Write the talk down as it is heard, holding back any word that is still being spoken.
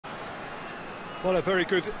Well, a very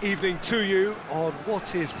good evening to you on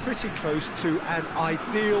what is pretty close to an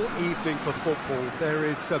ideal evening for football. There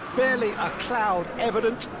is barely a cloud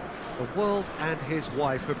evident. The world and his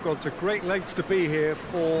wife have gone to great lengths to be here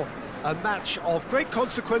for a match of great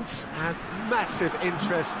consequence and massive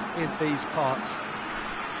interest in these parts.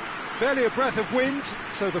 Barely a breath of wind,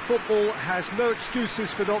 so the football has no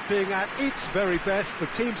excuses for not being at its very best. The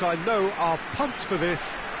teams I know are pumped for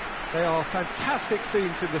this. They are fantastic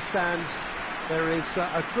scenes in the stands. There is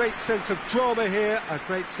a great sense of drama here, a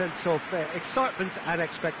great sense of excitement and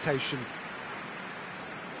expectation.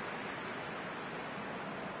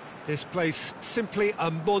 This place simply a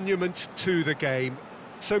monument to the game.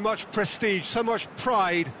 So much prestige, so much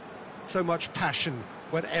pride, so much passion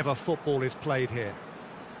whenever football is played here.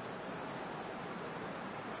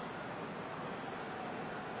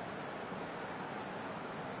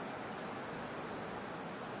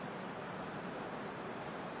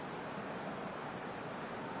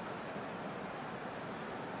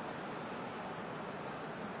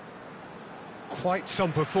 Quite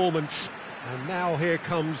some performance, and now here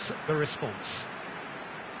comes the response.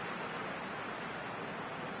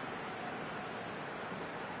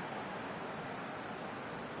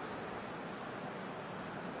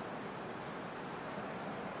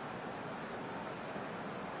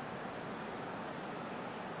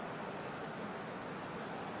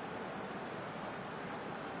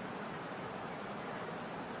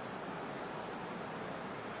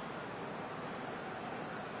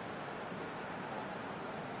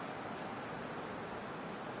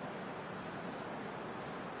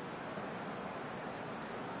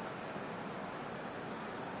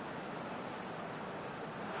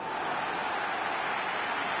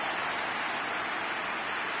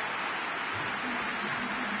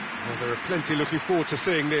 Well, there are plenty looking forward to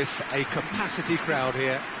seeing this, a capacity crowd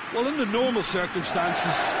here. Well, under normal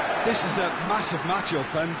circumstances, this is a massive matchup,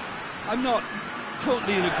 and I'm not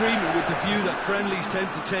totally in agreement with the view that friendlies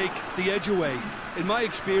tend to take the edge away. In my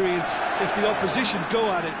experience, if the opposition go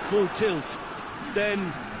at it full tilt,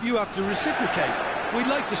 then you have to reciprocate. We'd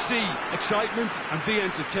like to see excitement and be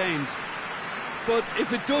entertained, but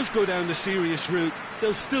if it does go down the serious route,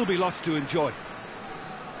 there'll still be lots to enjoy.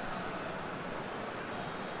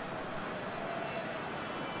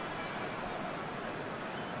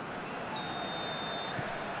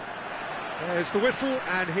 There's the whistle,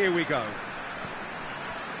 and here we go.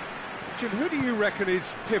 Jim, who do you reckon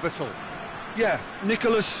is pivotal? Yeah,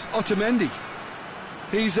 Nicolas Otamendi.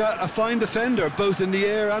 He's a fine defender, both in the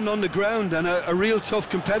air and on the ground, and a real tough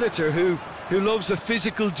competitor who loves a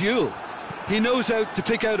physical duel. He knows how to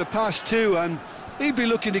pick out a pass too, and he'd be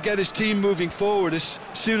looking to get his team moving forward as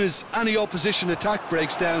soon as any opposition attack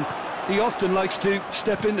breaks down. He often likes to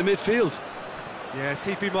step into midfield. Yes,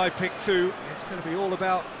 he'd be my pick too. It's going to be all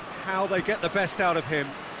about how they get the best out of him.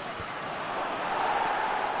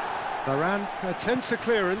 Varane attempts a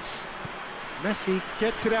clearance. Messi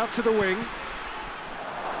gets it out to the wing.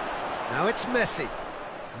 Now it's Messi.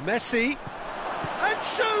 Messi, and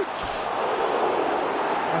shoots!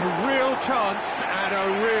 A real chance and a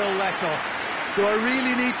real let-off. Do I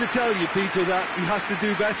really need to tell you, Peter, that he has to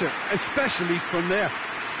do better, especially from there?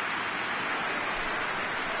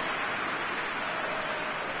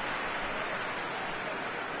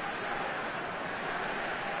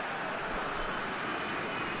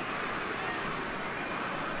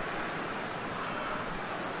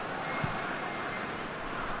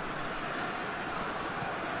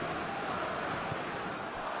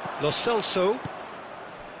 Lo Celso.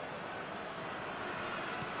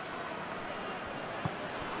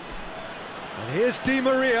 And here's Di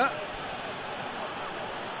Maria.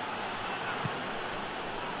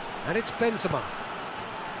 And it's Benzema.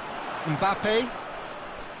 Mbappe.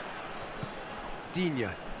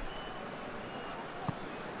 Digne.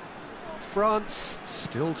 France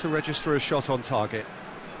still to register a shot on target.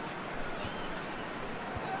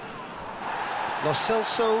 Lo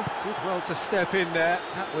Celso did well to step in there.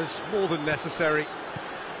 That was more than necessary.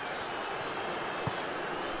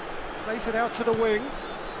 Plays it out to the wing.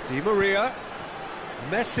 Di Maria.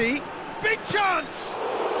 Messi. Big chance!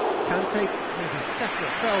 Kante, a definite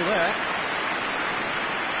foul there.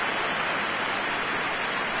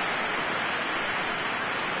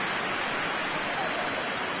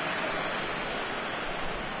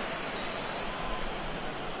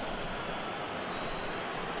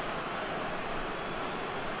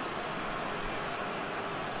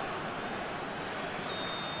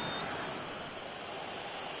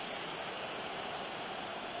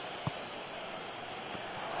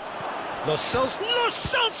 Lo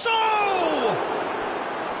Celso!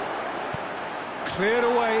 Cleared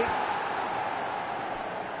away.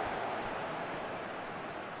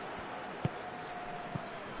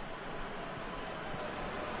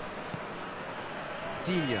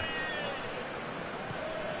 Digne.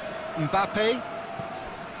 Mbappe.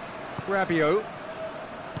 Rabiot.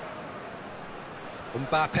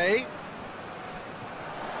 Mbappe.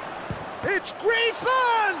 It's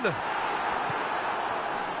Griezmann!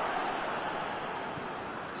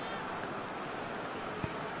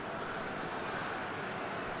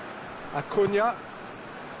 Acuna.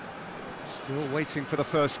 Still waiting for the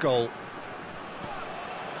first goal.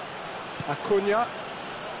 Acuna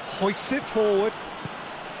hoists it forward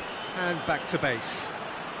and back to base.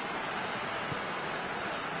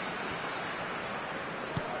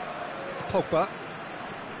 Pogba.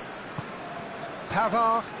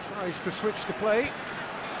 Pavard tries to switch the play.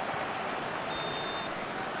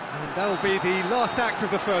 And that'll be the last act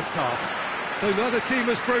of the first half. So neither team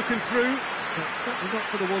has broken through, but certainly not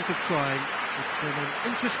for the want of trying. It's been an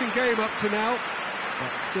interesting game up to now,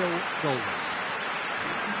 but still goalless.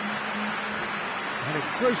 An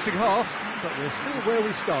engrossing half, but we're still where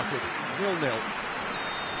we started, 0-0.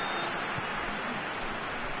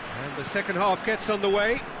 And the second half gets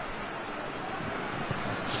underway.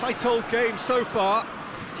 A tight old game so far.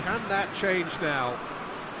 Can that change now?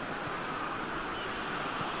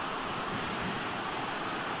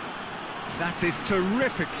 That is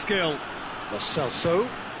terrific skill. Lo Celso.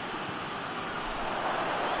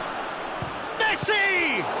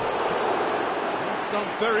 Messi! He's done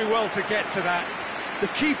very well to get to that. The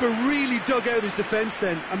keeper really dug out his defence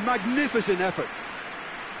then. A magnificent effort.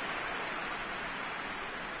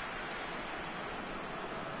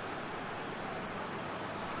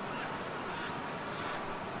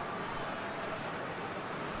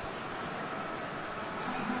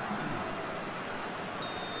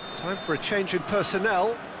 Time for a change in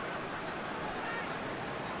personnel.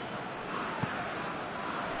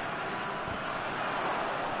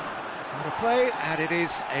 Out of play, and it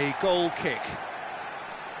is a goal kick.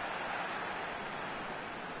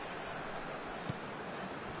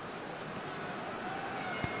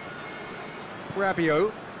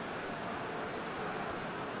 Rabiot.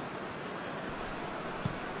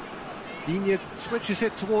 Digne switches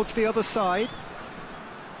it towards the other side.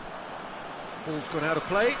 Ball's gone out of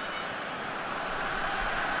play.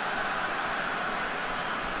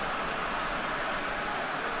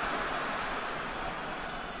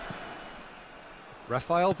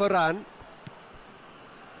 Rafael Varane.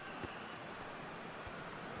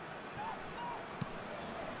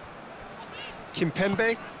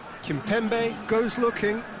 Kimpembe. Kimpembe goes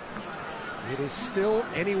looking. It is still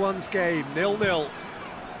anyone's game, 0-0.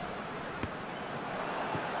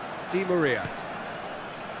 Di Maria.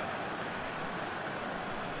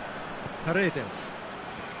 Paredes.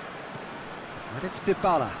 And it's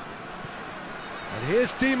Dybala. And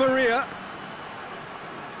here's Di Maria.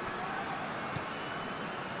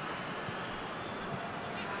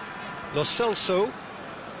 Lo Celso.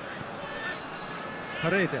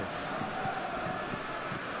 Paredes.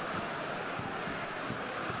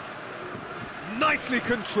 Nicely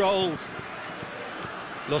controlled.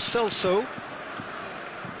 Lo Celso.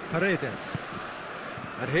 Paredes.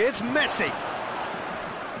 And here's Messi.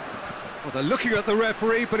 Well, they're looking at the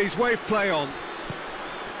referee, but he's waved play on.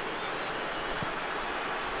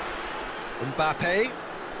 Mbappe.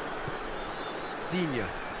 Digne.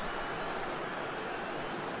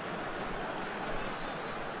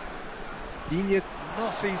 Digne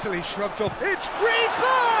not easily shrugged off. It's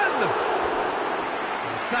Griezmann!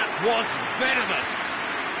 That was venomous.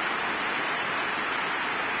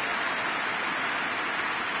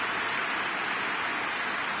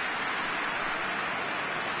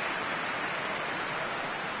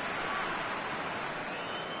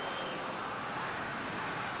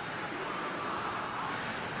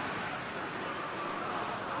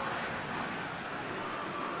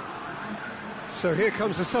 So here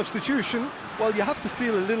comes the substitution. Well, you have to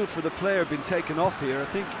feel a little for the player being taken off here. I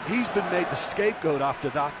think he's been made the scapegoat after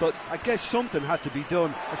that, but I guess something had to be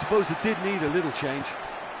done. I suppose it did need a little change.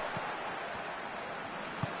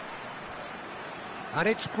 And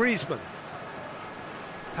it's Griezmann.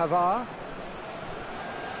 Pavard.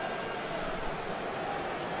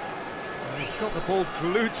 And he's got the ball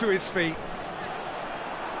glued to his feet.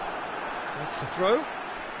 That's the throw.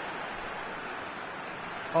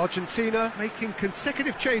 Argentina making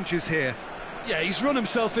consecutive changes here. Yeah, he's run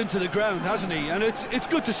himself into the ground, hasn't he? And it's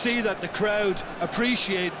good to see that the crowd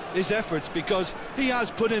appreciate his efforts, because he has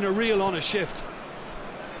put in a real honest shift.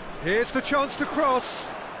 Here's the chance to cross.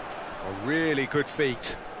 A really good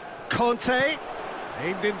feat. Conte,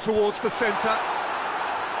 aimed in towards the centre.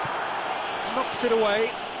 Knocks it away.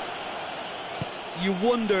 You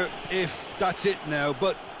wonder if that's it now,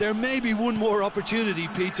 but there may be one more opportunity,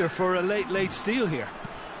 Peter, for a late steal here.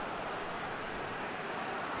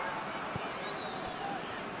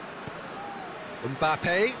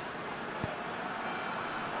 Mbappe.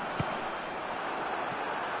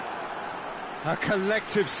 A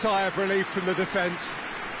collective sigh of relief from the defence.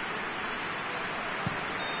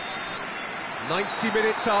 90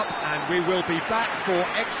 minutes up, and we will be back for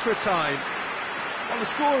extra time. Well, the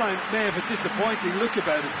scoreline may have a disappointing look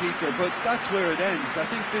about it, Peter, but that's where it ends. I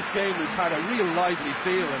think this game has had a real lively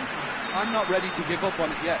feel, and I'm not ready to give up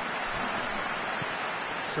on it yet.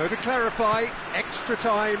 So to clarify, extra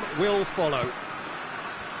time will follow.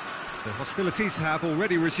 The hostilities have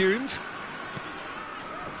already resumed.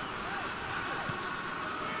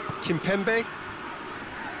 Kimpembe.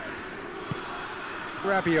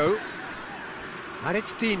 Rabiot. And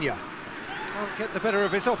it's Digne. Can't get the better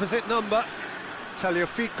of his opposite number.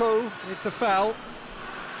 Tagliafico with the foul.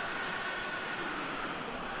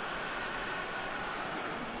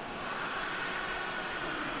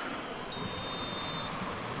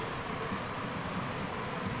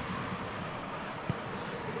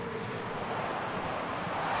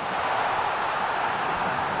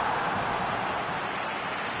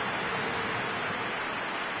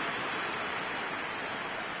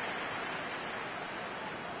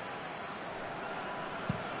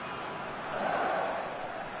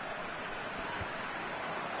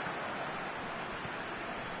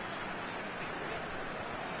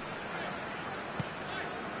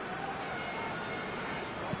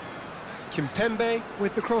 Kimpembe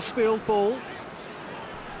with the crossfield ball.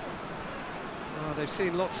 Oh, they've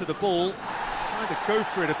seen lots of the ball. Trying to go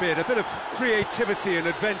for it a bit of creativity and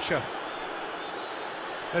adventure.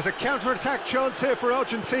 There's a counter-attack chance here for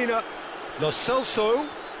Argentina. Lo Celso,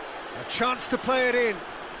 a chance to play it in.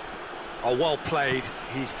 Oh, well played.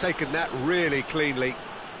 He's taken that really cleanly.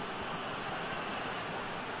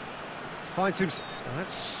 Finds him... Oh,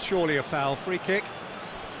 that's surely a foul. Free kick.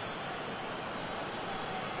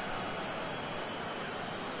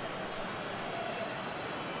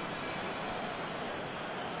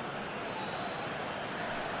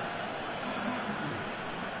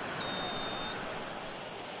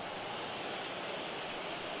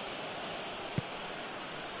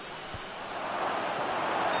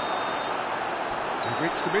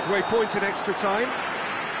 Reached the midway point in extra time.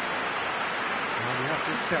 And we have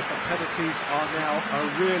to accept that penalties are now a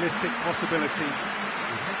realistic possibility.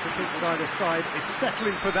 We have to think that either side is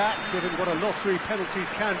settling for that, given what a lottery penalties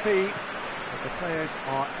can be. But the players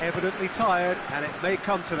are evidently tired, and it may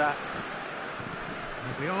come to that.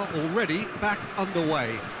 And we are already back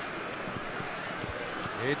underway.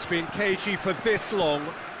 It's been cagey for this long.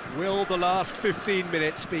 Will the last 15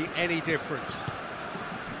 minutes be any different?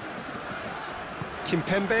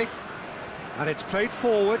 Kimpembe, and it's played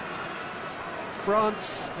forward.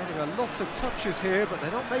 France getting a lot of touches here, but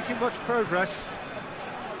they're not making much progress.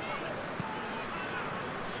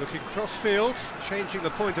 Looking cross-field, changing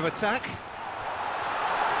the point of attack.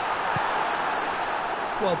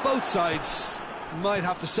 Well, both sides might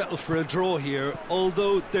have to settle for a draw here,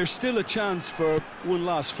 although there's still a chance for one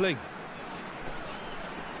last fling.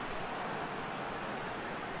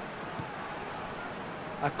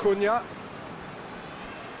 Acuna.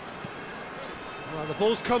 Well, the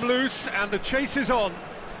ball's come loose and the chase is on.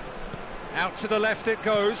 Out to the left it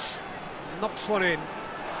goes. Knocks one in.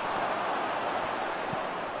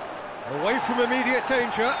 Away from immediate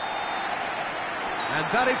danger. And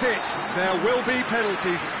that is it. There will be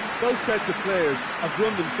penalties. Both sets of players have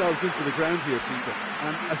run themselves into the ground here, Peter.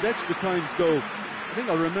 And as extra times go, I think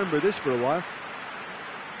I'll remember this for a while.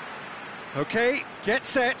 OK, get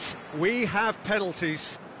set. We have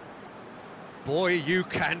penalties. Boy, you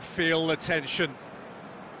can feel the tension.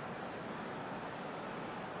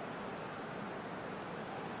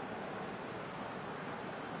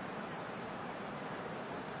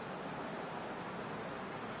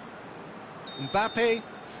 Mbappe,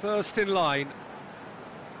 first in line.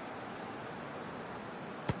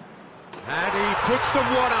 And he puts them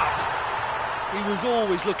one up. He was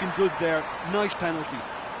always looking good there. Nice penalty.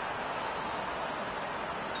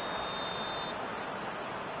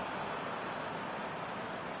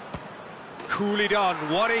 Coolly done,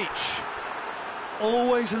 one each.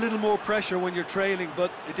 Always a little more pressure when you're trailing,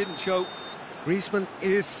 but it didn't show. Griezmann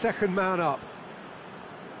is second man up.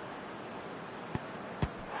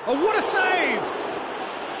 Oh, what a save!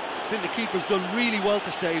 I think the keeper's done really well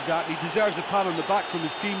to save that. He deserves a pat on the back from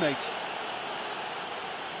his teammates.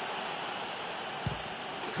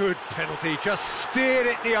 Good penalty, just steered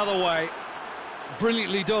it the other way.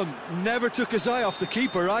 Brilliantly done. Never took his eye off the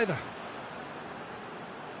keeper either.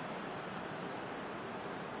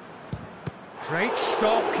 Great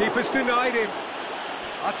stop, keeper's denied him.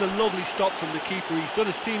 That's a lovely stop from the keeper. He's done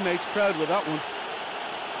his teammates proud with that one.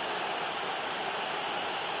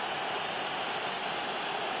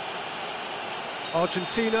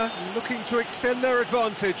 Argentina looking to extend their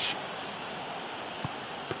advantage.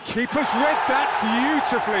 Keeper's read that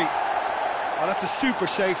beautifully. Oh, that's a super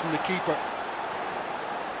save from the keeper.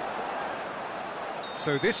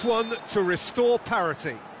 So this one to restore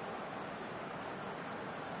parity.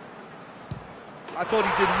 I thought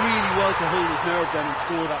he did really well to hold his nerve then and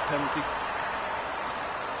score that penalty.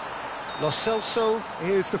 Lo Celso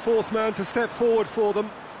is the fourth man to step forward for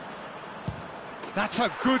them. That's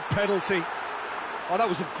a good penalty. Oh, that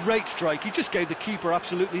was a great strike. He just gave the keeper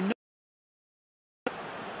absolutely no...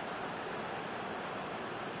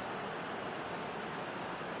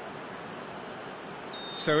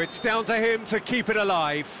 So it's down to him to keep it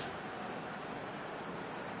alive.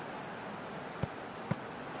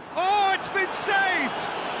 Oh, it's been saved!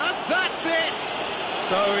 And that's it!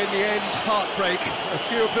 So in the end, heartbreak. A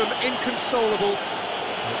few of them inconsolable.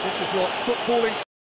 This is what footballing...